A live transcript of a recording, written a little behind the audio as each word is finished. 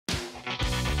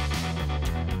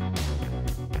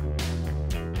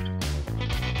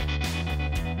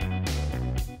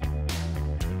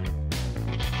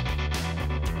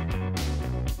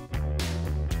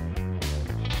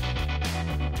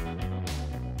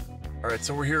Alright,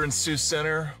 so we're here in Sioux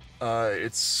Center.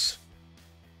 It's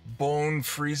bone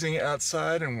freezing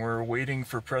outside and we're waiting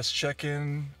for press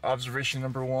check-in, observation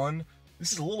number 1.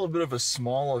 This is a little bit of a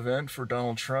small event for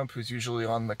Donald Trump, who's usually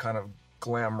on the kind of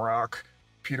glam rock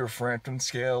Peter Frampton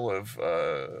scale of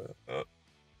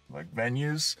like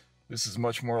venues. This is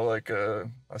much more like a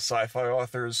sci-fi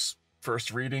author's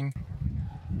first reading.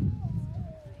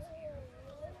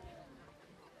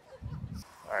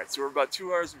 Alright, so we're about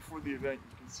 2 hours before the event.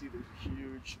 You can see there's a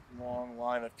huge, long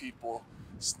line of people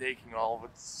snaking all of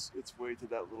its way to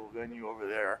that little venue over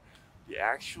there. The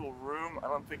actual room, I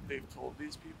don't think they've told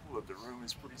these people that the room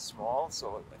is pretty small,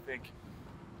 so I think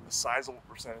a sizable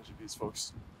percentage of these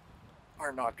folks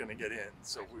are not going to get in.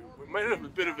 So we might have a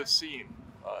bit of a scene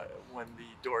when the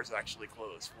doors actually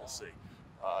close. We'll see.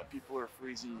 People are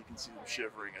freezing. You can see them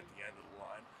shivering at the end of the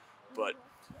line. But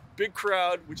big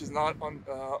crowd, which is not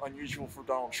unusual for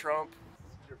Donald Trump.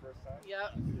 This is your first time?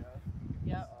 Yep.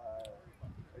 Yeah. Yep.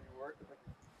 Are you worried? Are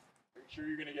you sure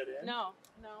you're going to get in? No,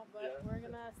 but we're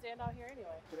going to stand out here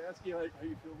anyway. Can I ask you how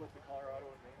you feel about the Colorado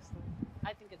and Maine stuff?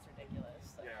 I think it's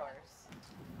ridiculous, of course.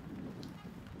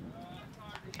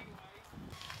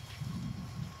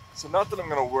 So not that I'm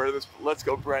going to wear this, but Let's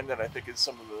Go Brendan, I think, is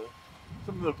some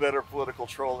of the better political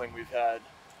trolling we've had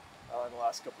in the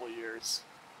last couple of years.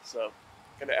 So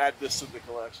I'm going to add this to the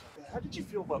collection. How did you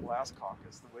feel about last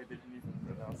caucus, the way they didn't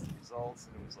even announce the results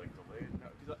and it was like delayed?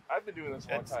 Because I've been doing this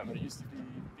a long time and it used to be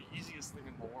the easiest thing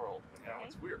in the world, and now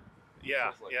it's weird.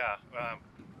 Yeah, yeah.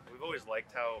 We've always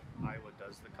liked how Iowa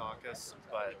does the caucus,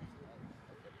 but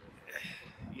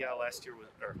yeah, last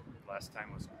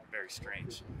time was very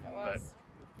strange. But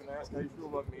can I ask how you feel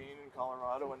about Maine and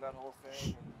Colorado and that whole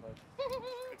thing? And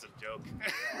it's a joke.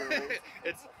 Really?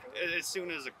 It's as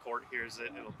soon as a court hears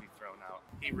it, it'll be thrown out.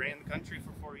 He ran the country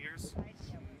for 4 years.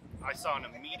 I saw an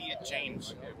immediate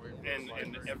change in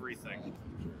everything.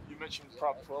 You mentioned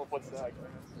Prop 12. What's that?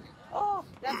 Oh,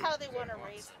 that's how they want to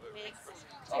raise pigs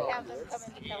to have them come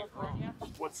into California.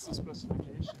 What's the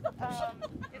specification?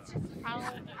 It's just how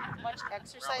much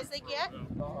exercise they get.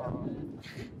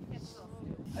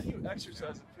 How do you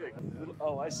exercise a pig?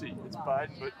 Oh, I see. It's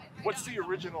Biden, but what's the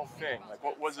original thing? Like,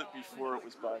 what was it before it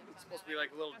was Biden? It's supposed to be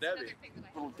like Little Debbie.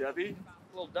 Little Debbie?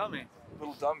 Little dummy.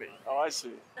 Little dummy. Oh, I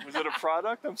see. Was it a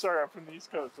product? I'm sorry, I'm from the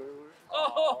East Coast.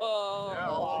 Oh! Yeah,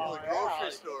 all the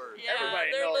grocery stores. Yeah,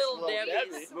 Everybody they're knows little Little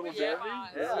Debbies. Debbie. Little Yeah. Debbie?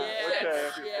 Yeah.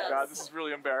 Yes. Okay. Yes. God, this is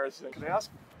really embarrassing. Can I ask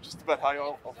just about how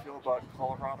y'all feel about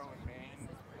Colorado and Maine,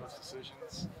 those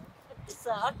decisions? They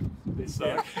suck. They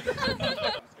suck.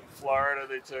 In Florida,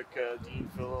 they took Dean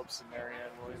Phillips and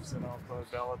Marianne Williamson off the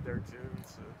ballot there too.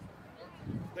 So.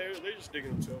 They're just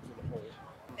digging themselves in the hole.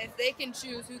 If they can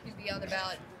choose who can be on the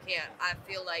ballot and who can't, I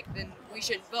feel like then we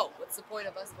should vote. What's the point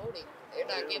of us voting? They're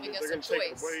not giving us a choice. They're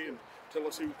going to take away and tell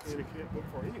us who we can and can't vote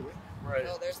for anyway. Right.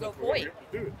 No, there's no That's why we point.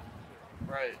 have to do it.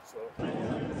 Right. So.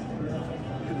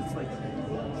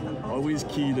 Always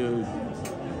key to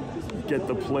get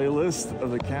the playlist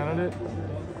of the candidate.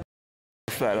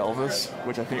 Fat Elvis,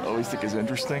 which I always think is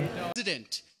interesting.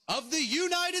 President of the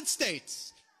United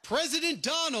States, President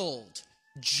Donald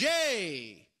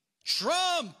J.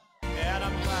 Trump. And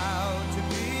I'm proud to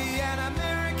be an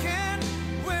American,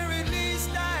 where at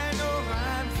least I know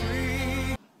I'm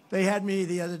free. They had me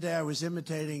the other day. I was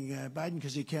imitating Biden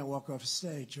because he can't walk off a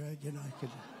stage, right? You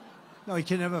know, he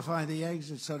can never find the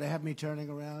exit. So they had me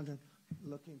turning around and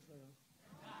looking for him.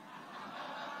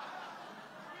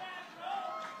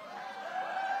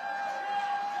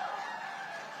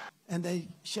 And they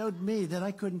showed me that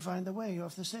I couldn't find the way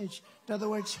off the stage. In other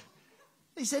words,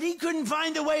 they said he couldn't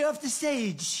find the way off the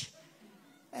stage.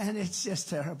 And it's just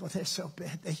terrible. They're so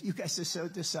bad. You guys are so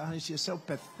dishonest. You're so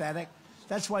pathetic.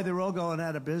 That's why they're all going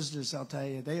out of business, I'll tell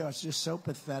you. They are just so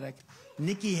pathetic.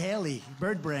 Nikki Haley,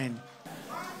 bird brain.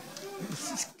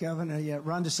 This governor, yeah,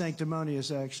 Ron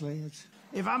DeSanctimonious, actually.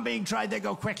 If I'm being tried, they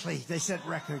go quickly. They set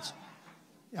records.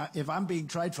 If I'm being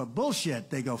tried for bullshit,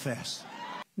 they go fast.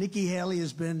 Nikki Haley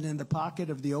has been in the pocket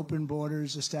of the open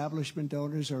borders establishment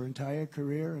donors her entire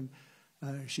career, and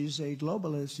she's a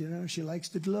globalist, you know. She likes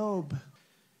the globe.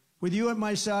 With you at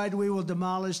my side, we will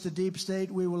demolish the deep state.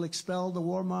 We will expel the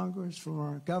warmongers from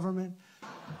our government.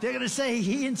 They're going to say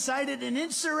he incited an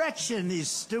insurrection, these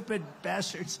stupid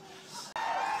bastards.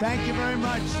 Thank you very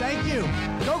much. Thank you.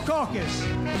 Go Caucus.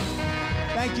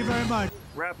 Thank you very much.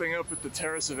 Wrapping up at the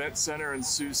Terrace Event Center in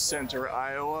Sioux Center,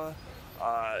 Iowa.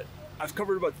 I've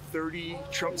covered about 30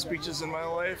 Trump speeches in my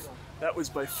life. That was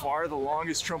by far the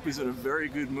longest. Trump was in a very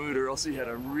good mood, or else he had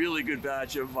a really good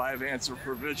batch of Vyvanse or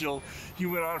Provigil. He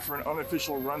went on for an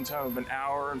unofficial runtime of an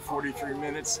hour and 43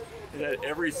 minutes. It had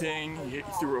everything. He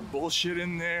threw a bullshit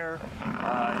in there.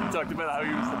 He talked about how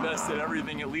he was the best at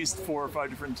everything at least 4 or 5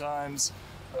 different times.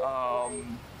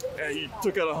 And he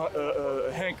took out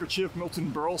a handkerchief,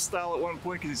 Milton Berle style, at one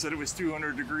point because he said it was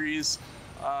 200 degrees.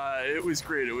 It was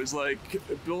great. It was like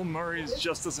Bill Murray's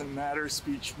Just Doesn't Matter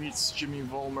speech meets Jimmy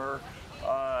Vollmer.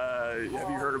 Have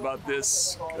you heard about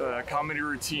this? Comedy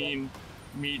routine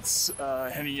meets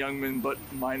Henny Youngman, but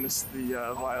minus the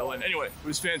violin. Anyway, it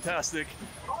was fantastic.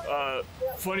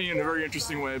 Funny in a very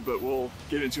interesting way, but we'll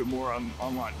get into it more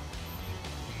online.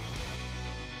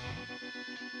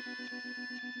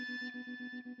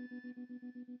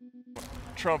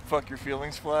 Trump fuck your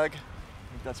feelings flag.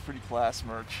 I think that's pretty class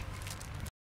merch.